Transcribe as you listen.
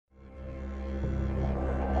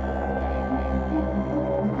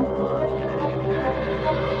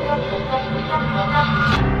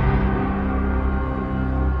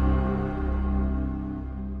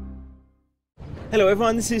Hello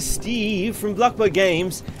everyone, this is Steve from Blockbird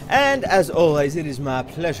Games, and as always it is my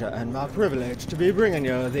pleasure and my privilege to be bringing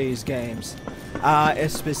you these games.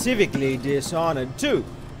 Specifically Dishonored 2.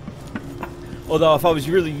 Although if I was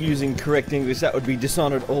really using correct English that would be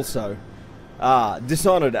Dishonored also.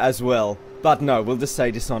 Dishonored as well. But no, we'll just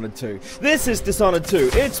say Dishonored 2. This is Dishonored 2.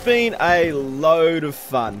 It's been a load of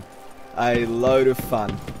fun. A load of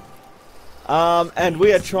fun. And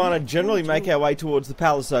we are trying to generally make our way towards the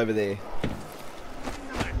palace over there.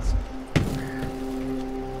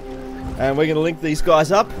 And we're going to link these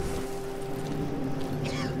guys up.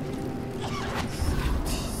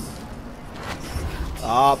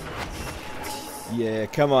 Up. Yeah,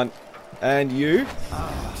 come on. And you.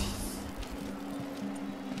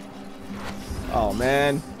 Oh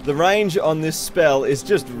man, the range on this spell is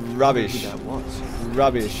just rubbish.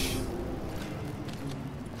 Rubbish.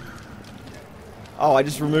 Oh, I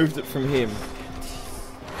just removed it from him.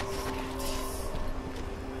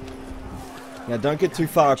 Now don't get too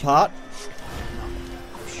far apart.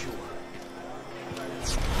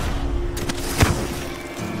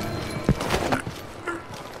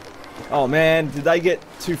 Oh man, did they get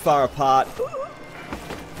too far apart?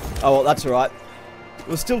 Oh well, that's alright. It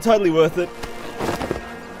was still totally worth it.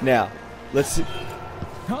 Now, let's see.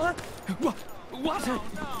 Huh? What?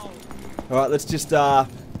 Alright, let's just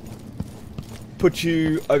put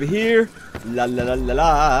you over here. La la la la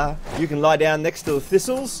la. You can lie down next to the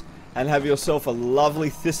thistles and have yourself a lovely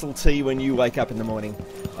thistle tea when you wake up in the morning.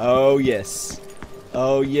 Oh yes.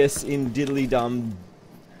 Oh yes, in diddly dum.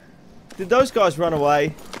 Did those guys run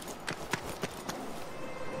away?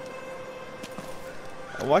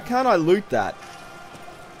 Why can't I loot that?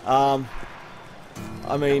 I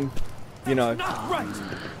mean, you know. Not right.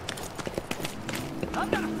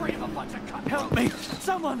 I'm not afraid of a bunch of cunt. Help me!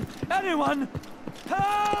 Someone! Anyone!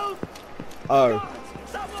 Help! Oh.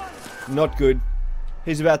 Someone! Not good.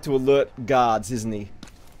 He's about to alert guards, isn't he?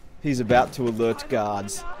 He's about to alert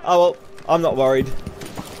guards. Oh well, I'm not worried.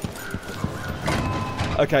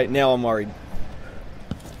 Okay, now I'm worried.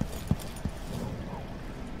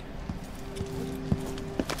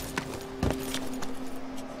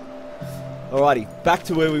 Alrighty, back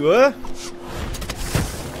to where we were.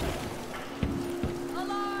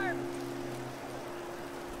 Alarm!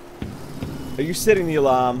 Are you setting the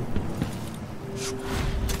alarm?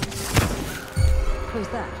 Who's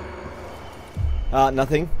that?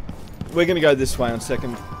 Nothing. We're gonna go this way in a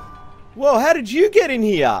second. Whoa, how did you get in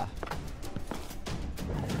here?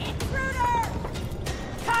 Intruder!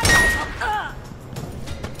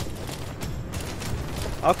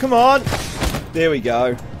 Oh, come on! There we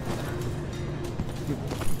go.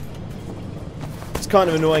 It's kind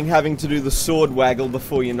of annoying having to do the sword waggle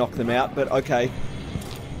before you knock them out, but okay.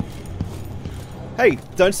 Hey,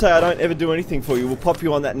 don't say I don't ever do anything for you. We'll pop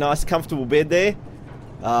you on that nice comfortable bed there.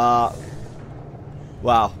 Wow.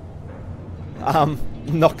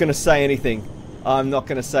 Not gonna say anything. I'm not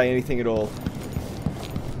gonna say anything at all.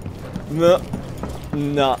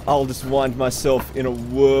 Nah, I'll just wind myself in a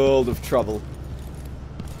world of trouble.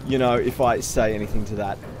 You know, if I say anything to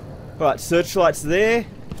that. Alright, searchlight's there.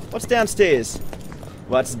 What's downstairs?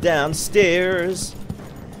 What's downstairs?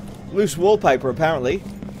 Loose wallpaper, apparently.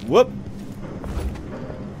 Whoop.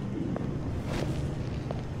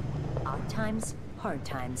 Odd times, hard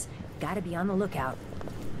times. Gotta be on the lookout.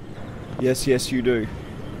 Yes, yes, you do.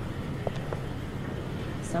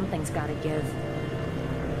 Something's gotta give.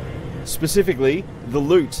 Specifically, the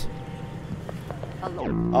loot.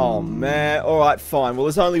 Oh, man. Alright, fine. Well,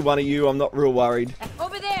 there's only one of you. I'm not real worried.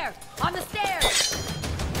 Over there! On the stairs!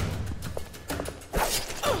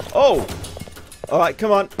 Oh! Alright,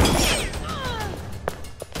 come on.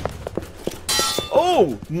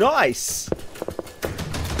 Oh! Nice!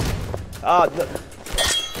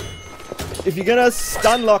 If you're gonna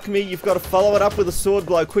stun lock me, you've got to follow it up with a sword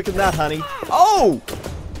blow quicker than that, honey. Oh!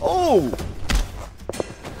 Oh!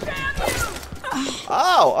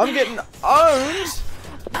 Oh! I'm getting owned!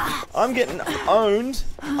 I'm getting owned.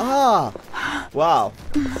 Ah! Wow.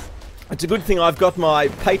 It's a good thing I've got my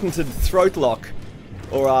patented throat lock.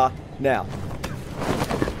 Or, now.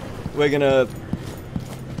 We're gonna...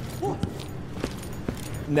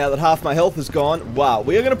 Now that half my health is gone, wow.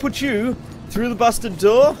 We are gonna put you through the busted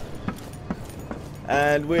door.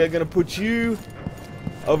 And we are gonna put you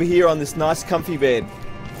over here on this nice comfy bed.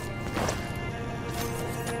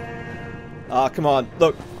 Ah, come on.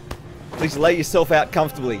 Look. Please lay yourself out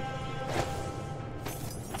comfortably.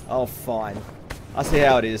 Oh, fine. I see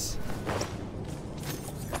how it is.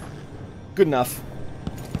 Good enough.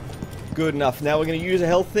 Good enough. Now we're going to use a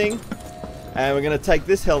health thing. And we're going to take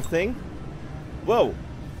this health thing. Whoa.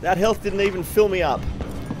 That health didn't even fill me up.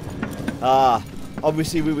 Ah.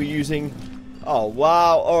 obviously we were using... Oh,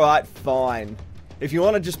 wow. Alright, fine. If you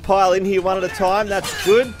want to just pile in here one at a time, that's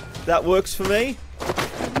good. That works for me.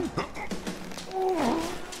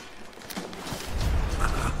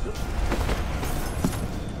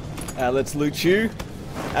 Let's loot you.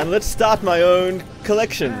 And let's start my own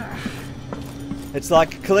collection. It's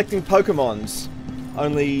like collecting Pokemons.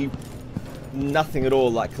 Only nothing at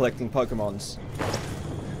all like collecting Pokemons.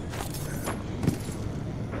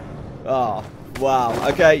 Oh, wow.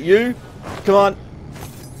 Okay, you. Come on.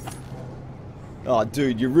 Oh,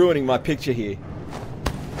 dude, you're ruining my picture here.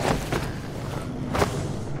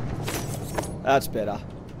 That's better.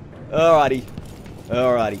 Alrighty.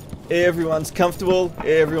 Alrighty. Everyone's comfortable,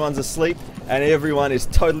 everyone's asleep, and everyone is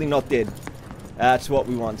totally not dead. That's what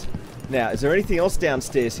we want. Now, is there anything else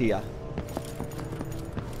downstairs here?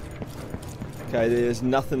 Okay, there's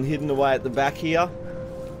nothing hidden away at the back here.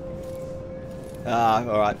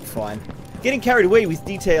 Alright, fine. Getting carried away with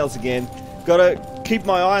details again. Gotta keep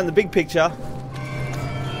my eye on the big picture.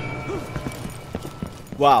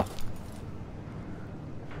 Wow.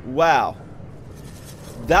 Wow.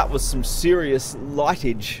 That was some serious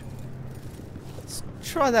lightage. Let's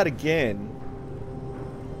try that again.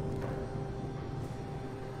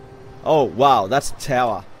 Oh, wow, that's a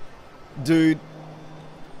tower. Dude,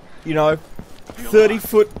 you know,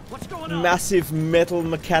 30-foot massive metal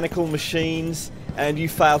mechanical machines, and you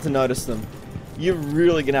fail to notice them. You're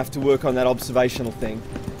really going to have to work on that observational thing.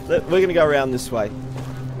 We're going to go around this way.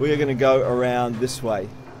 We're going to go around this way.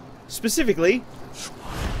 Specifically,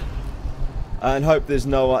 and hope there's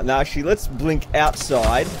no one. No, actually, let's blink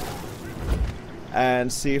outside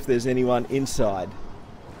and see if there's anyone inside.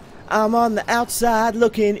 I'm on the outside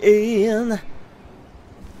looking in.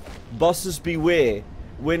 Bosses beware.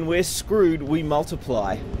 When we're screwed, we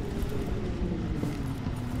multiply.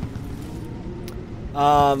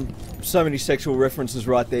 So many sexual references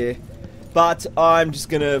right there. But I'm just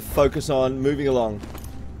going to focus on moving along.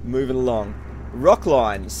 Moving along. Rock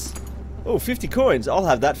lines. Oh, 50 coins. I'll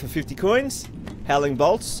have that for 50 coins. Howling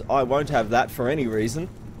bolts. I won't have that for any reason.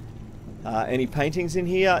 Any paintings in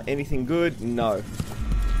here? Anything good? No.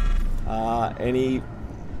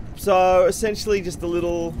 So, essentially just a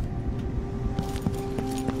little...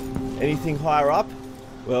 Anything higher up?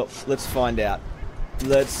 Well, let's find out.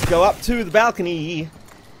 Let's go up to the balcony.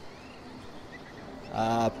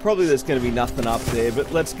 Probably there's going to be nothing up there,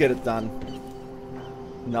 but let's get it done.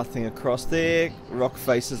 Nothing across there. Rock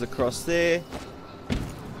faces across there.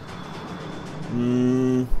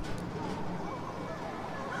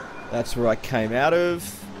 That's where I came out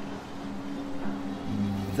of.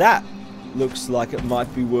 That looks like it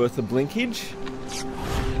might be worth a blinkage.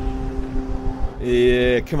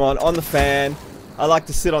 Yeah, come on the fan. I like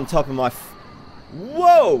to sit on top of my...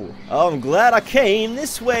 Whoa! Oh, I'm glad I came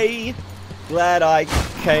this way. Glad I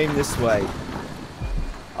came this way.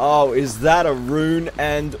 Oh, is that a rune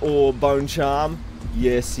and or bone charm?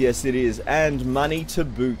 Yes, yes it is. And money to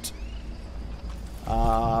boot.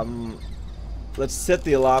 Let's set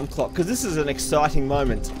the alarm clock, because this is an exciting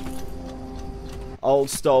moment. Old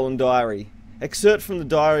stolen diary. Excerpt from the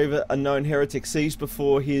diary of a known heretic seized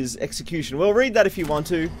before his execution. Well, read that if you want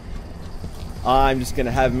to. I'm just going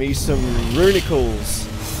to have me some runicles.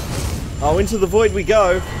 Oh, into the void we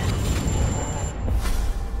go.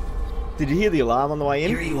 Did you hear the alarm on the way in?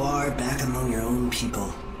 Here you are, back among your own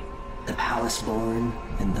people. The palace born,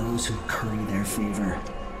 and those who curry their favor.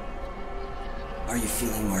 Are you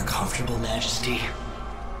feeling more comfortable, Majesty?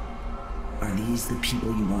 Are these the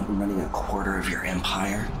people you want running a quarter of your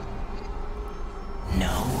empire?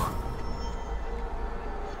 No?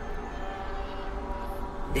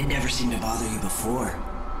 It never seemed to bother you before.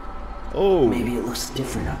 Oh. Maybe it looks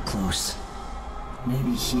different up close.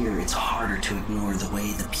 Maybe here it's harder to ignore the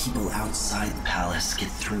way the people outside the palace get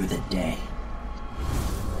through the day.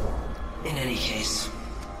 In any case,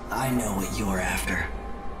 I know what you're after.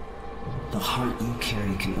 The heart you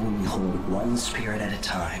carry can only hold one spirit at a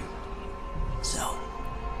time. So,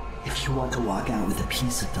 if you want to walk out with a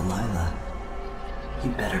piece of Delilah,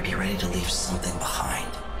 you better be ready to leave something behind.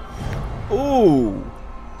 Ooh.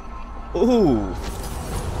 Ooh.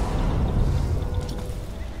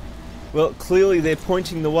 Well, clearly they're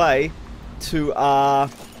pointing the way to,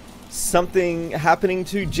 something happening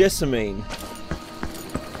to Jessamine.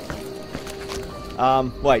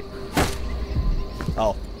 Wait.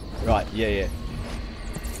 Oh, right, yeah.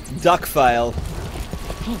 Duck fail.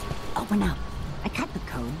 Hey, open up. I cut the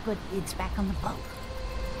code, but it's back on the boat.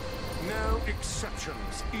 No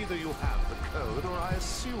exceptions. Either you have the code, or I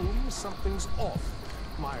assume something's off.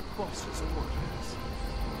 My boss's orders.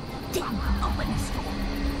 Damn, open this door.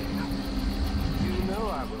 You know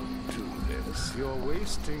I will do this. Yes, you're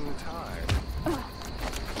wasting time.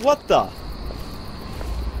 What the?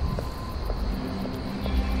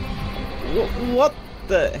 What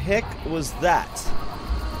the heck was that?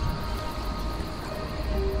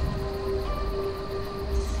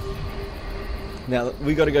 Now,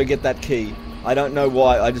 we gotta go get that key. I don't know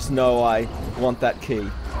why, I just know I want that key.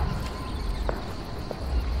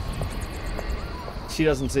 She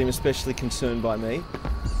doesn't seem especially concerned by me.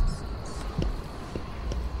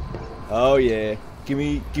 Oh yeah, give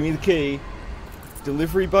me the key.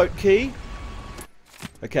 Delivery boat key?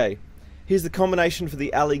 Okay, here's the combination for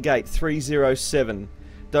the alley gate 307.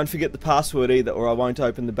 Don't forget the password either, or I won't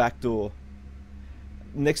open the back door.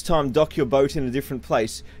 Next time dock your boat in a different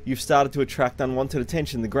place. You've started to attract unwanted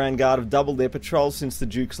attention. The Grand Guard have doubled their patrols since the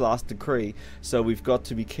Duke's last decree, so we've got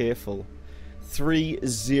to be careful.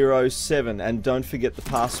 307, and don't forget the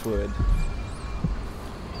password.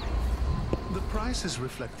 The price is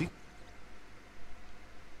reflecting.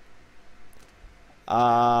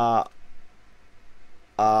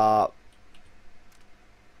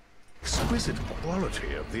 Exquisite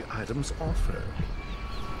quality of the items offered.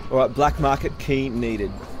 Alright, black market key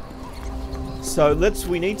needed. So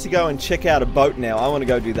we need to go and check out a boat now. I want to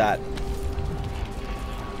go do that.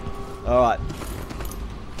 Alright.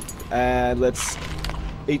 And let's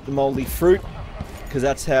eat the moldy fruit, because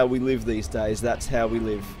that's how we live these days. That's how we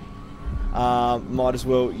live. Might as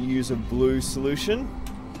well use a blue solution.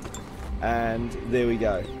 And there we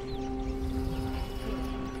go.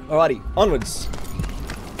 Alrighty, onwards.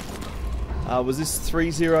 Was this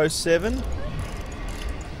 307?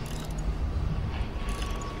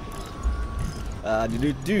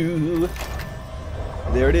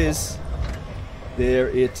 There it is. There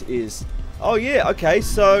it is. Oh yeah, okay,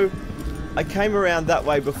 so I came around that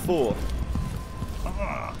way before.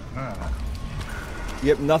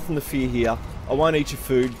 Yep, nothing to fear here. I won't eat your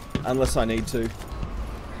food unless I need to.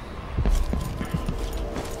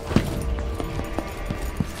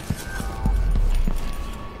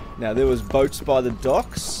 Now there was boats by the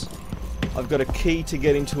docks. I've got a key to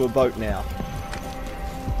get into a boat now.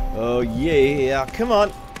 Oh yeah, come on.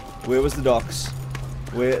 Where was the docks?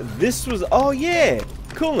 Where this was, oh yeah,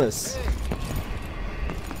 coolness.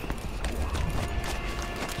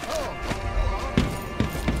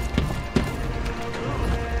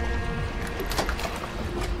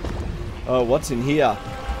 Oh, what's in here?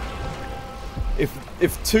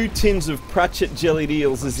 If 2 tins of Pratchett jellied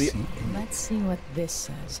eels is the... Let's see what this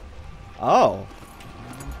says. Oh.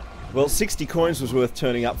 Well, 60 coins was worth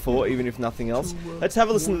turning up for, even if nothing else. Let's have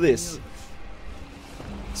a listen to this.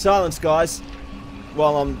 Silence, guys,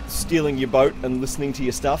 while I'm stealing your boat and listening to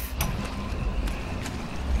your stuff.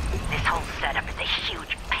 This whole setup is a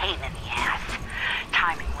huge pain in the ass.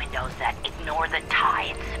 Timing windows that ignore the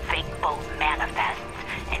tides, fake boat manifests,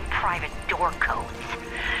 and private door codes.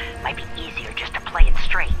 Might be easier just to play it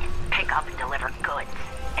straight. Pick up and deliver goods.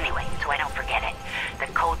 Anyway, so I don't forget it. The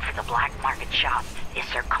code for the black market shop is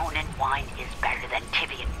Sir Conan wine is better than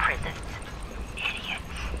Tivian prisons. Idiots.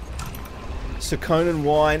 Sir Conan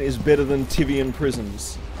wine is better than Tivian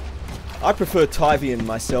prisons. I prefer Tyvian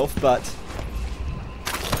myself, but...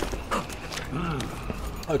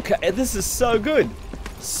 Okay, this is so good.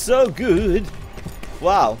 So good.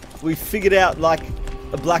 Wow, we figured out like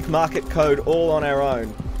a black market code all on our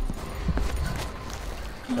own.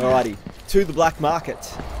 Alrighty, to the black market.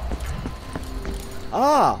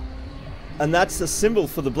 Ah, and that's a symbol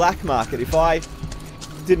for the black market. If I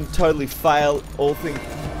didn't totally fail all things...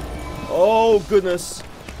 Oh goodness.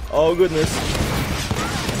 Oh goodness.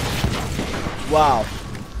 Wow.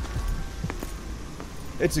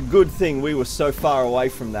 It's a good thing we were so far away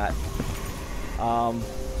from that.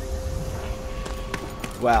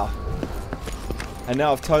 Wow. And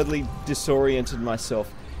now I've totally disoriented myself.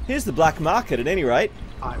 Here's the black market at any rate.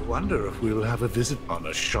 I wonder if we'll have a visit.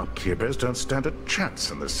 Honest shopkeepers don't stand a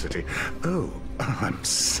chance in the city. Oh, I'm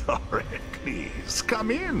sorry. Please,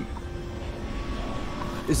 come in.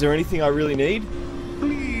 Is there anything I really need?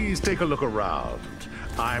 Please take a look around.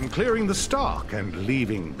 I'm clearing the stock and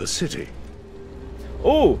leaving the city.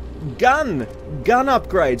 Oh, gun! Gun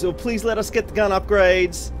upgrades. Oh, please let us get the gun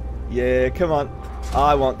upgrades. Yeah, come on.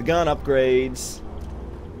 I want the gun upgrades.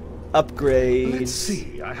 Upgrades. Let's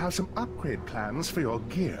see. I have some upgrade plans for your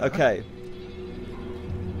gear. Okay.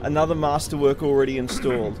 Another masterwork already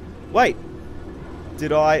installed. Wait.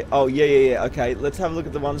 Did I? Oh, yeah. Okay, let's have a look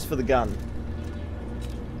at the ones for the gun.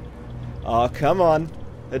 Oh, come on.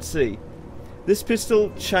 Let's see. This pistol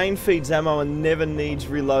chain feeds ammo and never needs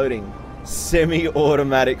reloading.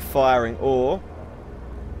 Semi-automatic firing, or...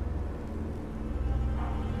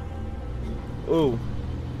 Ooh.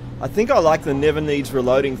 I think I like the never needs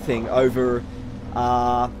reloading thing over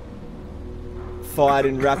fired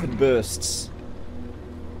in rapid bursts.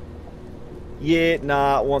 Yeah,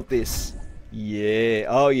 nah, I want this. Yeah,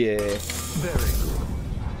 oh yeah. Very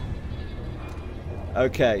good.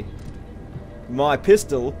 Okay. My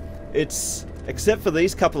pistol, it's... except for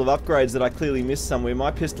these couple of upgrades that I clearly missed somewhere,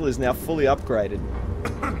 my pistol is now fully upgraded.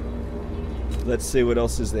 Let's see what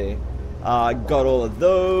else is there. Got all of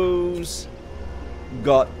those.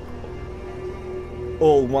 Got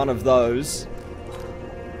all one of those.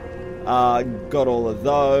 Got all of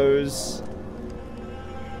those.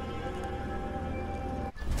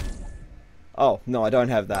 Oh, no, I don't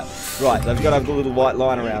have that. Right, they've got to have the little white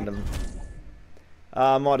line around them.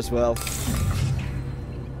 Might as well.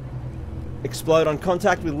 Explode on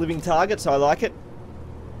contact with living targets, I like it.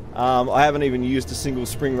 I haven't even used a single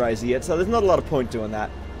spring razor yet, so there's not a lot of point doing that.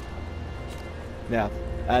 Now,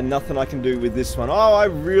 and nothing I can do with this one. Oh, I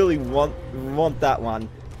really want that one.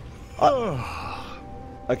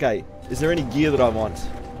 Okay, is there any gear that I want?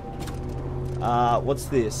 What's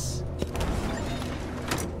this?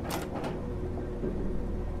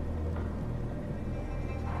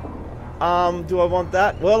 Do I want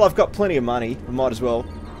that? Well, I've got plenty of money. I might as well.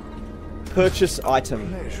 Purchase item.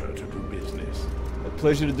 Pleasure to do business. A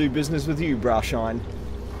pleasure to do business with you, Brashine.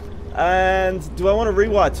 And do I want a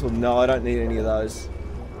rewire tool? No, I don't need any of those.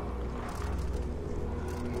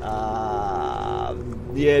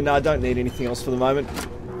 Yeah, no, I don't need anything else for the moment.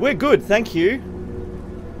 We're good, thank you.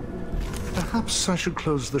 Perhaps I should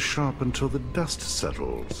close the shop until the dust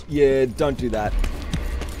settles. Yeah, don't do that.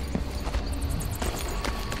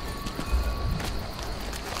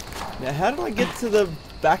 Now, how did I get to the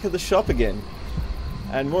back of the shop again?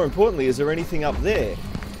 And more importantly, is there anything up there?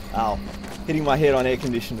 Ow. Hitting my head on air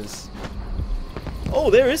conditioners. Oh,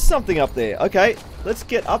 there is something up there. Okay, let's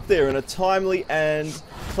get up there in a timely and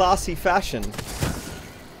classy fashion.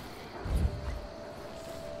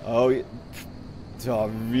 Oh,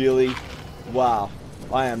 really? Wow.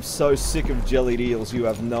 I am so sick of jellied eels, you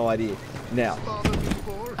have no idea. Now.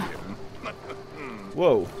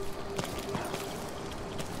 Whoa.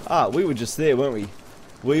 Ah, we were just there, weren't we?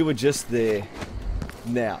 We were just there.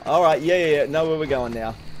 Now. Alright, yeah. Know where we're going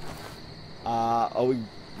now. Are we...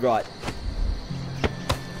 Right.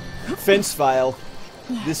 Fence fail.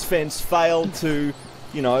 This fence failed to,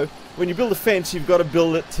 you know... When you build a fence, you've got to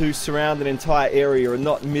build it to surround an entire area and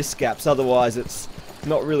not miss gaps. Otherwise, it's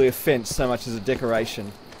not really a fence so much as a decoration.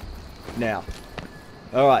 Now.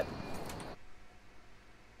 Alright.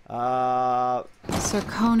 Sir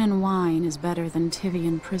Conan wine is better than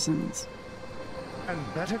Tivian prisons. And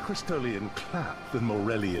better Crystolian clap than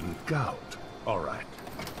Morellian gout. Alright.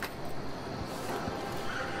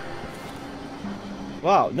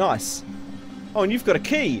 Wow, nice. Oh, and you've got a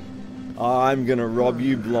key. I'm gonna rob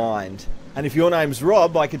you blind. And if your name's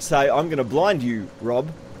Rob, I could say, I'm gonna blind you,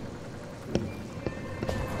 Rob.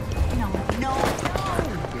 No.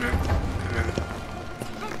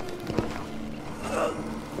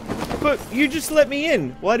 But you just let me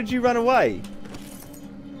in. Why did you run away?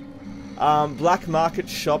 Black market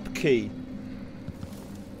shop key.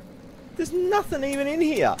 There's nothing even in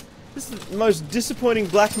here. This is the most disappointing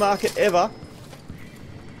black market ever.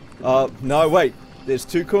 No, wait. There's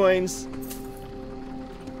 2 coins.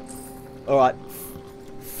 Alright.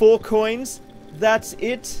 4 coins. That's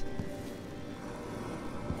it.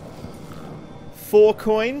 4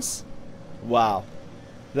 coins. Wow.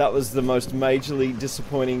 That was the most majorly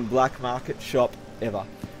disappointing black market shop ever.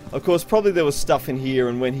 Of course, probably there was stuff in here,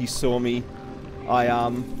 and when he saw me,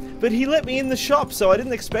 but he let me in the shop, so I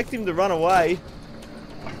didn't expect him to run away.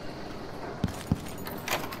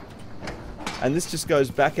 And this just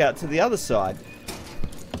goes back out to the other side.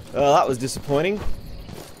 Oh, that was disappointing.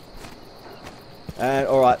 And,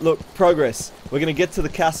 alright, look, progress. We're going to get to the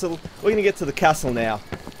castle. We're going to get to the castle now.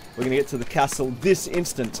 We're going to get to the castle this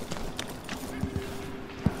instant.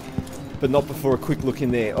 But not before a quick look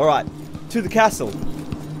in there. Alright, to the castle.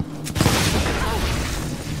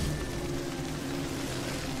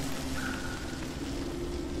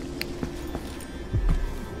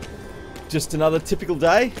 Just another typical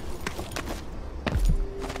day.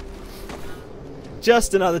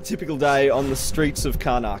 Just another typical day on the streets of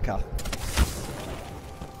Karnaca.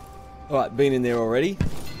 Alright, been in there already.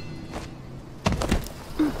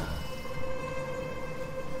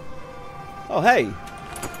 Oh, hey.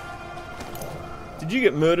 Did you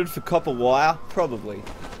get murdered for copper wire? Probably.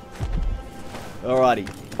 Alrighty,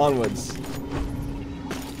 onwards.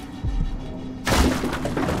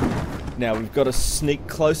 Now we've got to sneak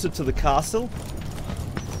closer to the castle.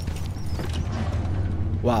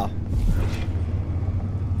 Wow.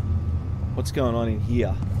 What's going on in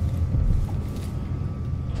here?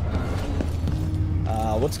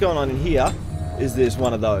 what's going on in here is there's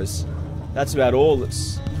one of those. That's about all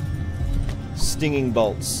that's stinging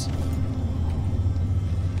bolts.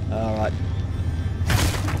 Alright.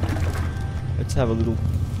 Let's have a little...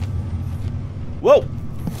 Whoa!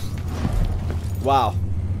 Wow.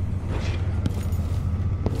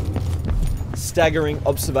 Staggering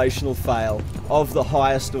observational fail of the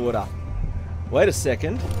highest order. Wait a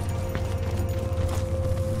second.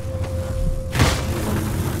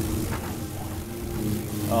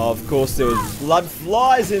 Oh, of course there was blood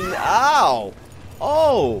flies in... Ow!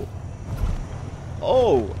 Oh!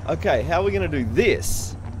 Oh, okay, how are we going to do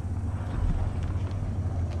this?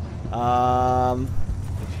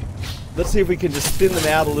 Let's see if we can just thin them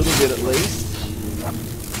out a little bit at least.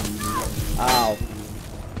 Ow.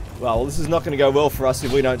 Well, this is not going to go well for us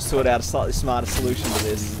if we don't sort out a slightly smarter solution to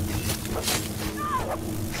this.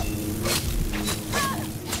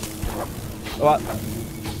 Alright.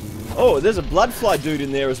 Oh, there's a bloodfly dude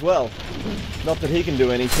in there as well. Not that he can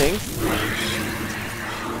do anything.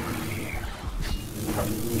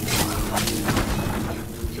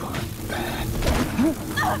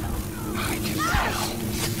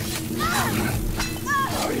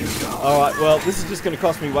 Alright, well, this is just going to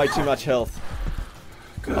cost me way too much health.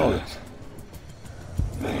 Good. Oh.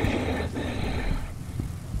 There.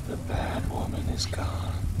 The bad woman is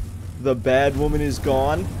gone. The bad woman is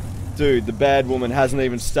gone? Dude, the bad woman hasn't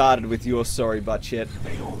even started with your sorry butt yet.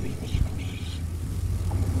 They only need me.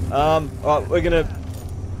 Alright, we're gonna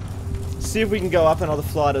see if we can go up another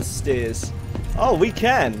flight of stairs. Oh, we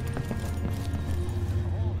can!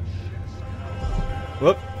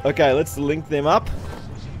 Whoop, okay, let's link them up.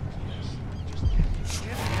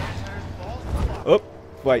 Oh,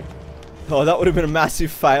 wait. Oh, that would have been a massive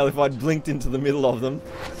fail if I'd blinked into the middle of them.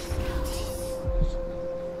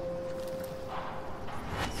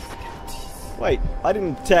 Wait, I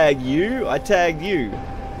didn't tag you, I tagged you.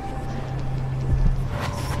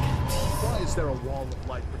 Why is there a wall of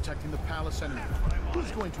light protecting the palace anyway?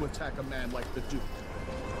 Who's going to attack a man like the Duke?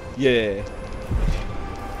 Yeah.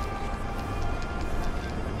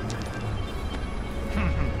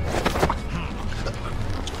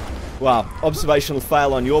 Wow, observational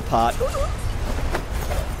fail on your part.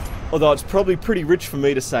 Although it's probably pretty rich for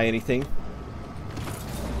me to say anything.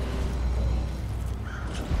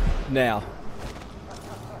 Now,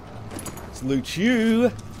 let's loot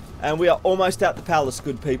you. And we are almost at the palace,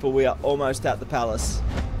 good people. We are almost at the palace.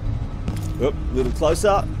 Oop, a little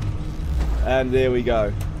closer. And there we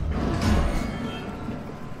go.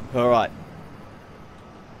 Alright.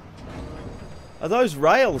 Are those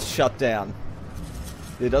rails shut down?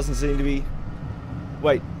 There doesn't seem to be...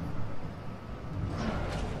 Wait.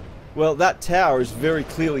 Well, that tower is very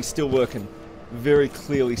clearly still working. Very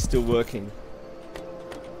clearly still working.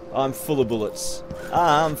 I'm full of bullets.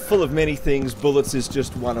 I'm full of many things. Bullets is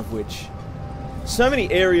just one of which. So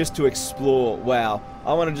many areas to explore. Wow.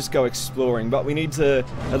 I want to just go exploring, but we need to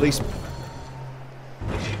at least...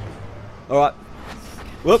 Alright.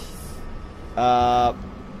 Whoop. Now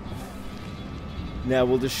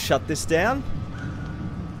we'll just shut this down.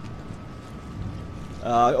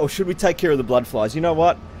 Or should we take care of the blood flies? You know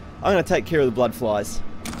what? I'm going to take care of the blood flies.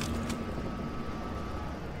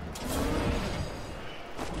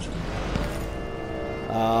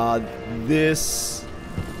 This...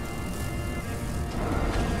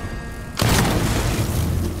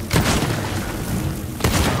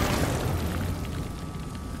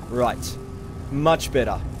 Right. Much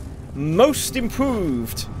better. Most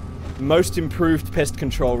improved. Most improved pest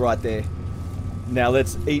control right there. Now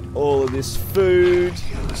let's eat all of this food.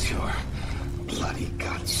 Use your bloody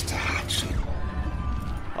guts to hatch it.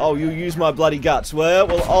 Oh, you'll use my bloody guts.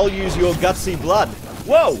 Well, I'll use your gutsy blood.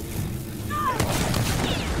 Whoa!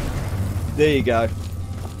 There you go.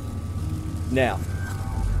 Now.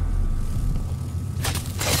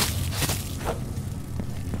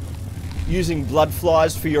 Using blood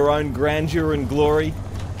flies for your own grandeur and glory.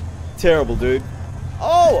 Terrible, dude.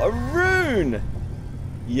 Oh, a rune!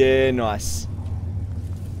 Yeah, nice.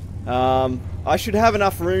 I should have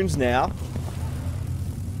enough runes now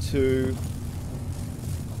to...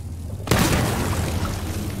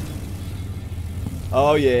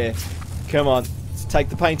 Oh yeah. Come on. Let's take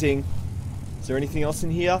the painting. Is there anything else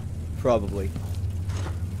in here? Probably.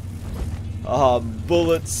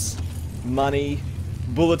 Bullets, money,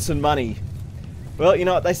 bullets and money. Well, you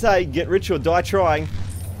know what they say, get rich or die trying.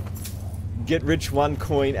 Get rich one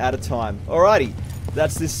coin at a time. Alrighty,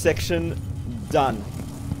 that's this section done.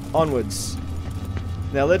 Onwards.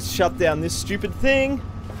 Now let's shut down this stupid thing.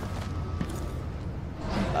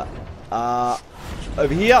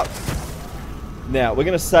 Over here. Now, we're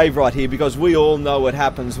going to save right here because we all know what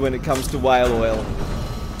happens when it comes to whale oil.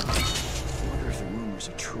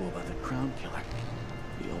 crown killer.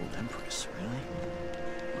 The old empress, really?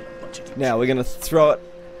 What a bunch of Now we're going to throw it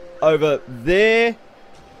over there,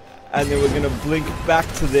 and then we're going to blink back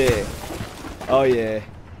to there. Oh yeah.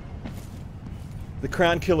 The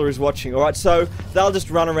crown killer is watching. Alright, so they'll just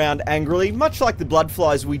run around angrily, much like the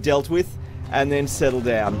bloodflies we dealt with, and then settle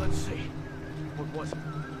down. Let's see. What was it?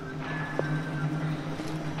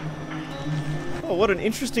 Oh, what an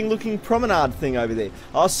interesting looking promenade thing over there.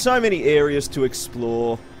 Oh, so many areas to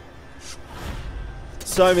explore.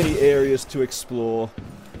 So many areas to explore.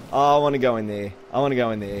 Oh, I want to go in there. I want to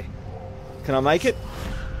go in there. Can I make it?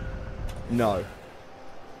 No.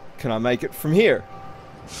 Can I make it from here?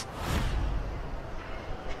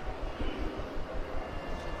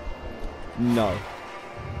 No.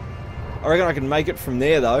 I reckon I can make it from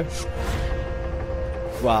there, though.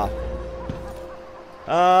 Wow.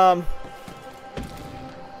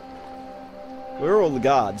 Where are all the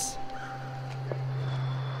guards?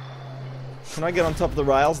 Can I get on top of the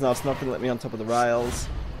rails? No, it's not going to let me on top of the rails.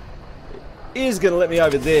 It is going to let me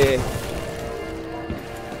over there.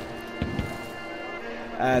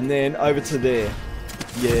 And then over to there.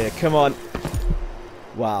 Yeah, come on.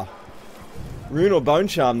 Wow. Rune or bone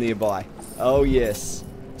charm nearby. Oh, yes.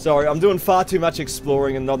 Sorry, I'm doing far too much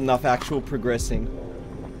exploring and not enough actual progressing.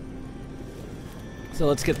 So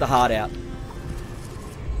let's get the heart out.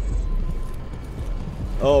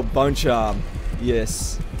 Oh, bone charm.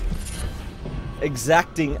 Yes.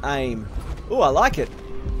 Exacting aim. Oh, I like it.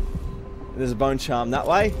 There's a bone charm that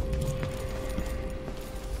way.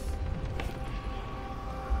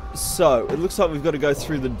 So, it looks like we've got to go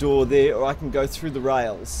through the door there, or I can go through the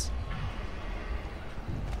rails.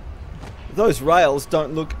 Those rails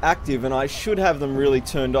don't look active, and I should have them really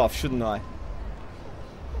turned off, shouldn't I?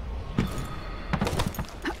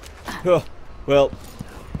 Oh, well,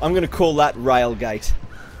 I'm going to call that railgate.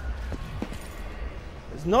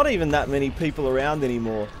 There's not even that many people around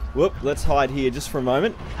anymore. Whoop, let's hide here just for a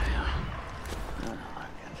moment.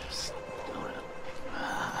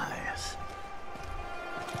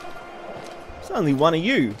 There's only one of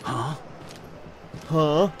you. Huh?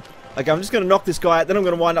 Huh? Okay, I'm just going to knock this guy out, then I'm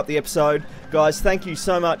going to wind up the episode. Guys, thank you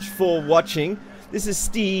so much for watching. This is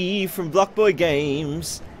Steve from Blockboy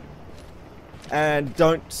Games. And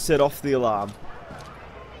don't set off the alarm.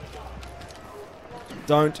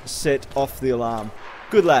 Don't set off the alarm.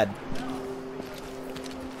 Good lad.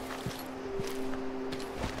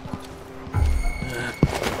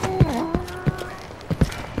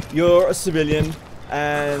 You're a civilian,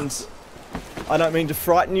 and I don't mean to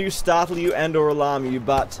frighten you, startle you, and or alarm you,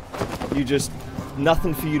 but you just...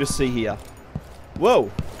 nothing for you to see here.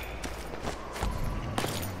 Whoa!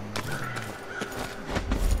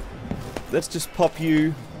 Let's just pop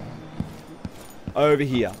you over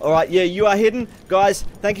here. Alright, yeah, you are hidden. Guys,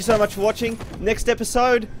 thank you so much for watching. Next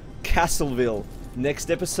episode, Castleville.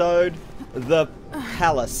 Next episode, the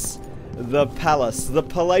Palace. The Palace. The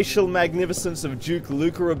palatial magnificence of Duke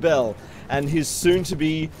Luca Rebel and his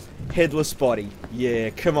soon-to-be headless body. Yeah,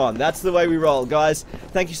 come on. That's the way we roll, guys.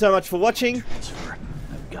 Thank you so much for watching.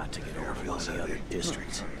 I've got to get over all the other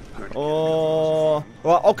districts. Oh,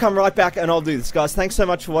 well, I'll come right back and I'll do this, guys. Thanks so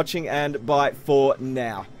much for watching, and bye for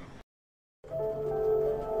now.